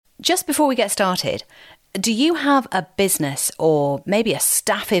Just before we get started, do you have a business or maybe a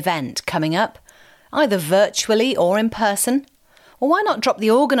staff event coming up, either virtually or in person? Well, why not drop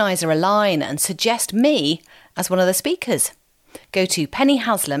the organiser a line and suggest me as one of the speakers? Go to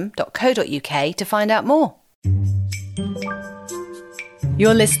pennyhaslam.co.uk to find out more.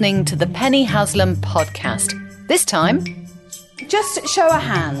 You're listening to the Penny Haslam podcast. This time, just show of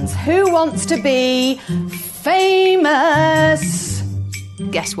hands. Who wants to be famous?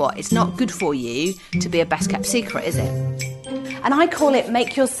 Guess what? It's not good for you to be a best kept secret, is it? And I call it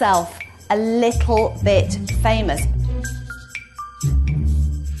make yourself a little bit famous.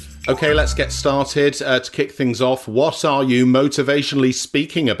 Okay, let's get started. To kick things off, what are you motivationally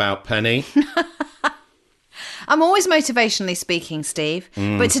speaking about, Penny? I'm always motivationally speaking, Steve.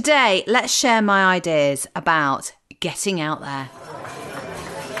 But today, let's share my ideas about getting out there.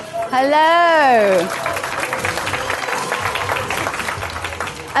 Hello.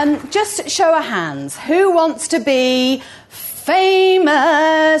 Just show of hands. Who wants to be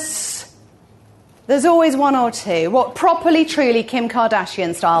famous? There's always one or two. What, properly, truly Kim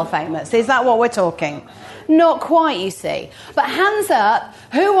Kardashian style famous? Is that what we're talking? Not quite, you see. But hands up,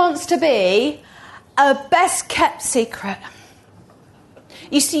 who wants to be a best kept secret?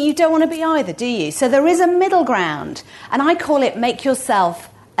 You see, you don't want to be either, do you? So there is a middle ground. And I call it make yourself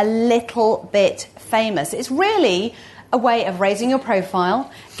a little bit famous. It's really a way of raising your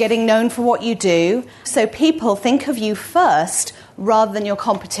profile, getting known for what you do, so people think of you first rather than your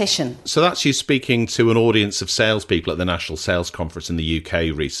competition. So that's you speaking to an audience of salespeople at the National Sales Conference in the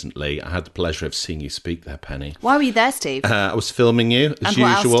UK recently. I had the pleasure of seeing you speak there, Penny. Why were you there, Steve? I was filming you, as and usual.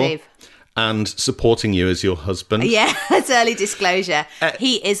 What else, Steve? And supporting you as your husband. Yeah, that's early disclosure.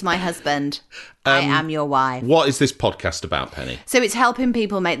 He is my husband. I am your wife. What is this podcast about, Penny? So it's helping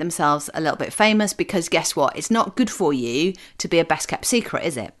people make themselves a little bit famous because guess what? It's not good for you to be a best kept secret,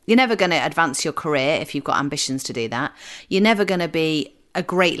 is it? You're never going to advance your career if you've got ambitions to do that. You're never going to be a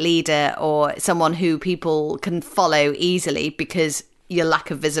great leader or someone who people can follow easily because your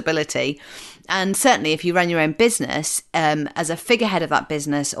lack of visibility. And certainly if you run your own business, as a figurehead of that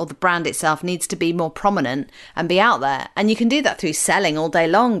business, or the brand itself needs to be more prominent and be out there. And you can do that through selling all day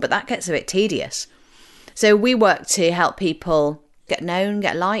long, but that gets a bit tedious. So we work to help people get known,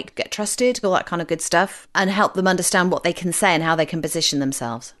 get liked, get trusted, all that kind of good stuff, and help them understand what they can say and how they can position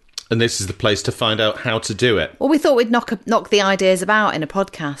themselves. And this is the place to find out how to do it. Well, we thought we'd knock the ideas about in a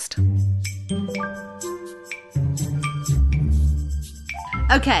podcast.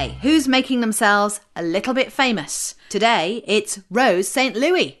 Okay, who's making themselves a little bit famous? Today, it's Rose St.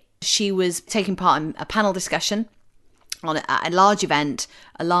 Louis. She was taking part in a panel discussion on a large event,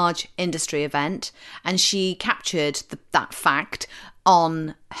 a large industry event, and she captured that fact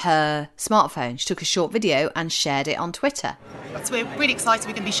on her smartphone. She took a short video and shared it on Twitter. So we're really excited.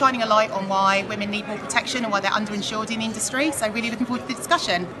 We're going to be shining a light on why women need more protection and why they're underinsured in the industry. So really looking forward to the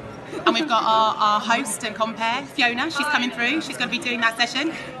discussion. And we've got our host and compere, Fiona. She's coming through. She's going to be doing that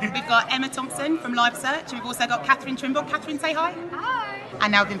session. We've got Emma Thompson from Live Search. And we've also got Catherine Trimble. Catherine, say hi. Hi.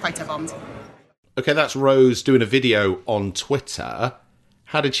 And now we've been photobombed. Okay, that's Rose doing a video on Twitter.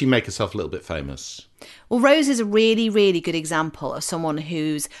 How did she make herself a little bit famous? Well, Rose is a really, really good example of someone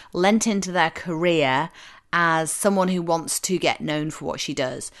who's lent into their career as someone who wants to get known for what she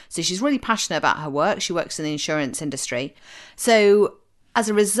does. So she's really passionate about her work. She works in the insurance industry. So as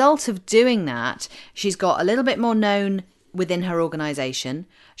a result of doing that, she's got a little bit more known within her organisation.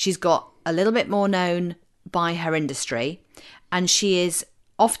 She's got a little bit more known by her industry. And she is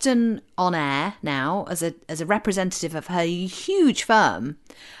often on air now as a representative of her huge firm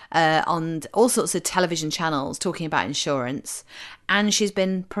on all sorts of television channels talking about insurance. And she's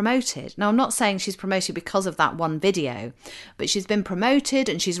been promoted. Now, I'm not saying she's promoted because of that one video, but she's been promoted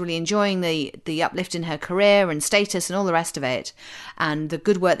and she's really enjoying the uplift in her career and status and all the rest of it and the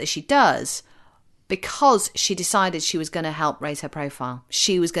good work that she does because she decided she was going to help raise her profile.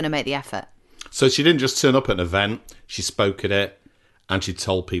 She was going to make the effort. So she didn't just turn up at an event, she spoke at it and she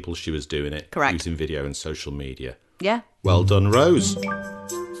told people she was doing it. Correct. Using video and social media. Yeah. Well done, Rose.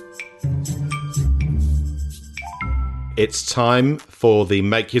 It's time for the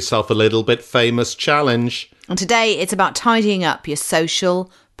Make Yourself a Little Bit Famous challenge. And today it's about tidying up your social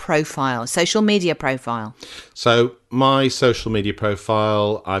profile, social media profile. So my social media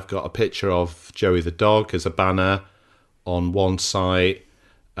profile, I've got a picture of Joey the dog as a banner on one site.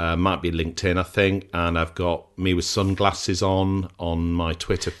 Might be LinkedIn, I think. And I've got me with sunglasses on my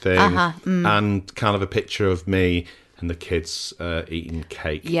Twitter thing. And kind of a picture of me and the kids eating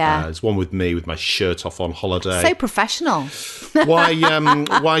cake. Yeah. There's one with me with my shirt off on holiday. So professional.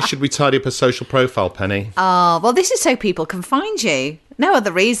 Why should we tidy up a social profile, Penny? Oh, well, this is so people can find you. No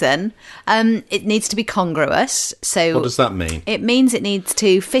other reason. It needs to be congruous. So What does that mean? it means it needs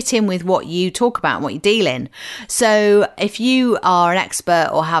to fit in with what you talk about and what you deal in. So if you are an expert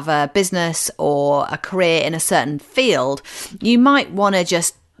or have a business or a career in a certain field, you might want to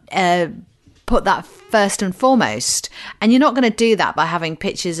just put that first and foremost. And you're not going to do that by having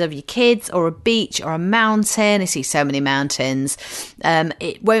pictures of your kids or a beach or a mountain. I see so many mountains.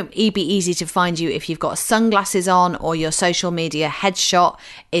 It won't be easy to find you if you've got sunglasses on, or your social media headshot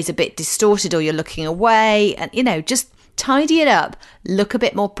is a bit distorted, or you're looking away. And, you know, just tidy it up, look a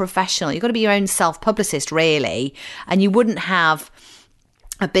bit more professional. You've got to be your own self-publicist, really. And you wouldn't have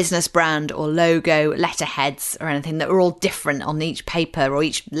a business brand or logo, letterheads or anything that are all different on each paper or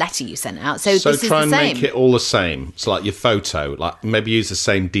each letter you sent out. So this is try the and same. make it all the same. So like your photo, like maybe use the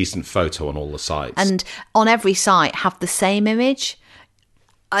same decent photo on all the sites. And on every site, have the same image.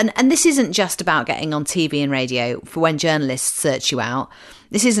 And this isn't just about getting on TV and radio for when journalists search you out.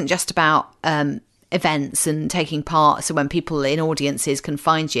 This isn't just about events and taking part, so when people in audiences can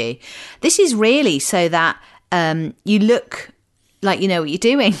find you. This is really so that you look like you know what you're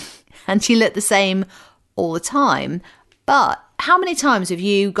doing and you look the same all the time. But how many times have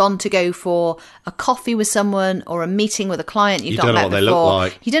you gone to go for a coffee with someone or a meeting with a client you've not met before? You don't know what they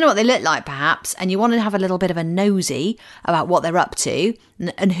look like. You don't know what they look like, perhaps, and you want to have a little bit of a nosy about what they're up to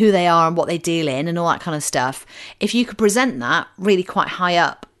and who they are and what they deal in and all that kind of stuff. If you could present that really quite high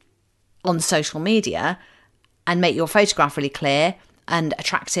up on social media and make your photograph really clear and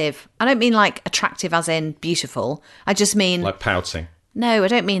attractive. I don't mean like attractive as in beautiful. I just mean... like pouting. No, I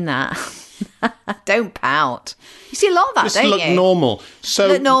don't mean that. Don't pout. You see a lot of that, Just don't look you? normal. So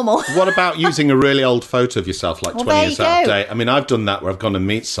Look normal. What about using a really old photo of yourself, like Well, 20 there years you out of go. date? I mean, I've done that where I've gone to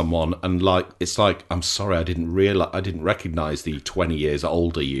meet someone and like, it's like, I'm sorry, I didn't recognise the 20 years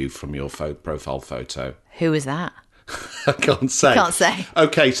older you from your profile photo. Who is that? I can't say. Can't say.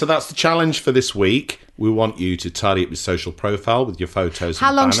 Okay, so that's the challenge for this week. We want you to tidy up your social profile with your photos How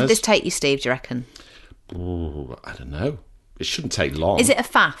and long banners. should this take you, Steve, do you reckon? Ooh, I don't know. It shouldn't take long. Is it a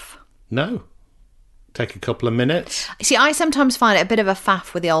faff? No. Take a couple of minutes. See, I sometimes find it a bit of a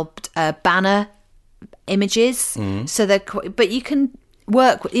faff with the old banner images. So but you can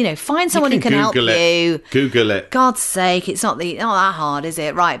work, find someone who can help you. Google it. God's sake, it's not that hard, is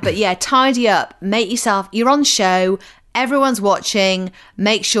it? Right. But yeah, tidy up, make yourself, you're on show, everyone's watching,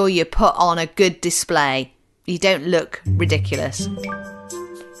 make sure you put on a good display. You don't look ridiculous.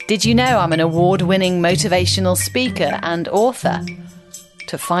 Did you know I'm an award-winning motivational speaker and author?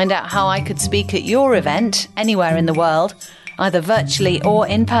 To find out how I could speak at your event anywhere in the world, either virtually or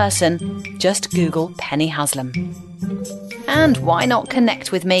in person, just Google Penny Haslam. And why not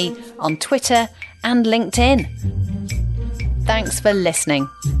connect with me on Twitter and LinkedIn? Thanks for listening.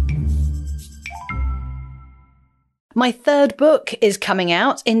 My third book is coming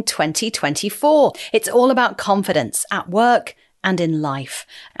out in 2024. It's all about confidence at work and in life.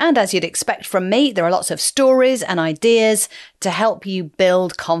 And as you'd expect from me, there are lots of stories and ideas to help you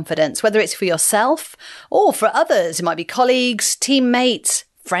build confidence, whether it's for yourself or for others. It might be colleagues, teammates,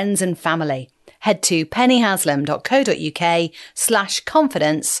 friends and family. Head to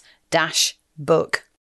pennyhaslam.co.uk/confidence-book.